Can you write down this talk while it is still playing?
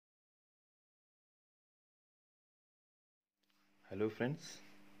Hello friends,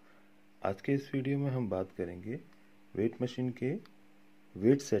 आज के इस वीडियो में हम बात करेंगे वेट मशीन के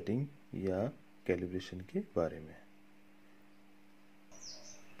वेट सेटिंग या कैलिब्रेशन के बारे में।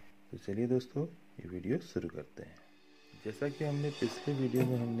 तो चलिए दोस्तों, ये वीडियो शुरू करते हैं। जैसा कि हमने पिछले वीडियो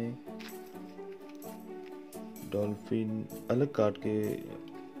में हमने डॉल्फिन अलग कार्ड के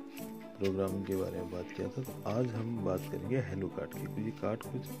प्रोग्रामिंग के बारे में बात किया था, तो आज हम बात करेंगे हेलो कार्ड की। तो ये कार्ड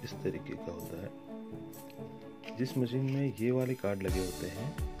कुछ इस तरीके का होता है। जिस मशीन में ये वाले कार्ड लगे होते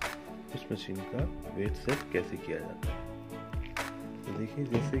हैं, उस मशीन का वेट सेट कैसे किया जाता है। तो देखिए,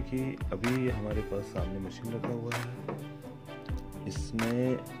 जैसे कि अभी हमारे पास सामने मशीन रखा हुआ है।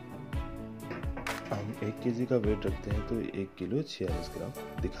 इसमें हम 1 केजी का वेट रखते हैं, तो 1 किलो 46 ग्राम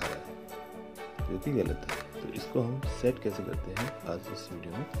दिखा रहा है, जो कि गलत है। तो इसको हम सेट कैसे करते हैं, आज इस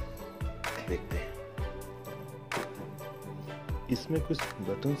वीडियो में देखते हैं। इसमें कुछ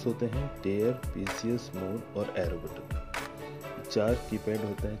बटन्स होते हैं, टेयर, पीसीएस, मोड और एरो बटन। 4 कीपैड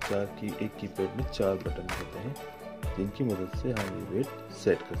होते हैं। एक कीपैड में 4 बटन होते हैं, जिनकी मदद से हम ये वेट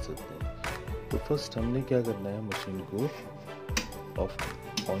सेट कर सकते हैं। तो फर्स्ट हमने क्या करना है, मशीन को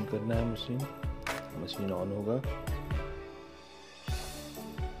ऑन करना है। मशीन ऑन होगा।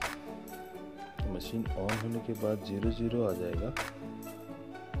 मशीन ऑन होने के बाद 00 आ जाएगा।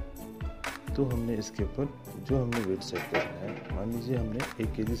 तो हमने इसके ऊपर जो हमने वेट सेट करना है, मान लीजिए हमने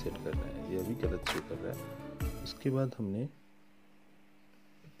 1 केजी सेट करना है, ये अभी गलत शो कर रहा है। उसके बाद हमने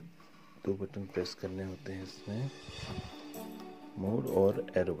 2 बटन प्रेस करने होते हैं इसमें, मोड और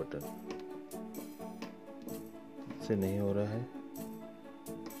एरो बटन। इससे नहीं हो रहा है,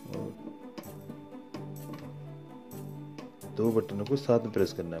 और 2 बटनों को साथ में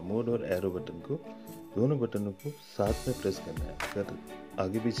प्रेस करना है। मोड और एरो बटन को, दोनों बटनों को साथ में प्रेस करना है। अगर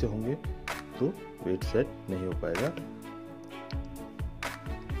आगे पीछे होंगे तो वेट सेट नहीं हो पाएगा,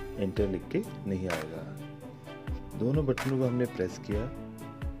 एंटर लिख के नहीं आएगा। दोनों बटनों को हमने प्रेस किया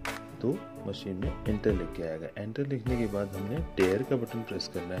तो मशीन में एंटर लिख के आएगा। एंटर लिखने के बाद हमने टेयर का बटन प्रेस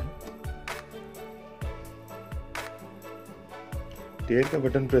करना है। टेयर का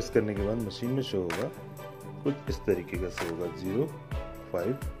बटन प्रेस करने के बाद मशीन में शो होगा, कुछ इस तरीके का शो होगा,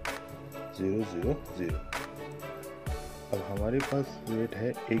 05000। अब हमारे पास वेट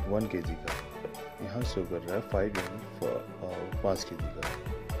है 1 केजी का, यहाँ शो कर रहा है 5 केजी का।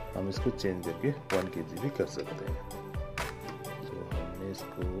 हम इसको चेंज करके 1 केजी भी कर सकते हैं। तो हमने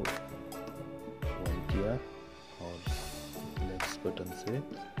इसको ऑन किया और नेक्स्ट बटन से,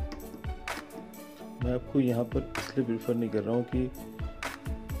 मैं आपको यहाँ पर इसलिए प्रीफर नहीं कर रहा हूँ कि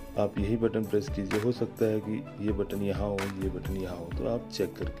आप यही बटन प्रेस कीजिए। हो सकता है कि ये बटन यहाँ हो, ये बटन यहाँ हो, तो आप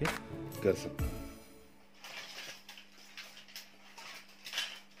चेक करके कर सकते हैं।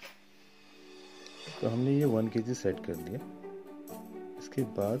 तो हमने ये 1 केजी सेट कर लिया। इसके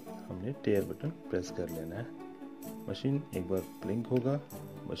बाद हमने टेयर बटन प्रेस कर लेना है। मशीन एक बार ब्लिंक होगा,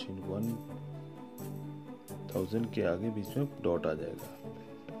 मशीन 1000 के आगे बीच में डॉट आ जाएगा।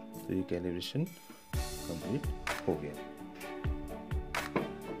 तो ये कैलिब्रेशन कंप्लीट हो गया।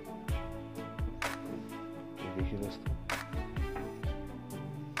 ये देखिए दोस्तों,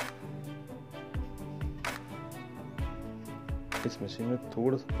 इस मशीन में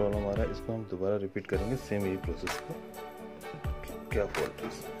थोड़ा सा प्रॉब्लम आ रहा है, इसको हम दोबारा रिपीट करेंगे, सेम यही प्रोसेस को। क्या फॉल्ट है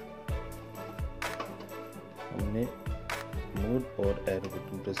इसमें? हमने मोड और एरो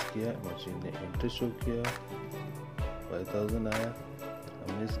बटन प्रेस किया, मशीन ने एंटर शो किया, 5000 आया।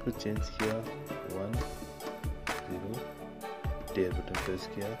 हमने इसको चेंज किया 10, टेयर बटन प्रेस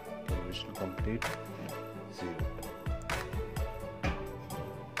किया, कैलिब्रेशन कंप्लीट 0।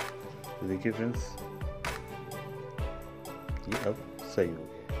 तो देखिए फ्रेंड्स, ये अब सही हो गया।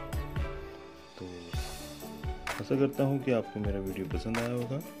 तो आशा करता हूँ कि आपको मेरा वीडियो पसंद आया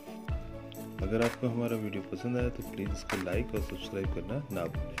होगा। अगर आपको हमारा वीडियो पसंद आया तो प्लीज़ इसको लाइक और सब्सक्राइब करना ना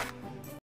भूलें।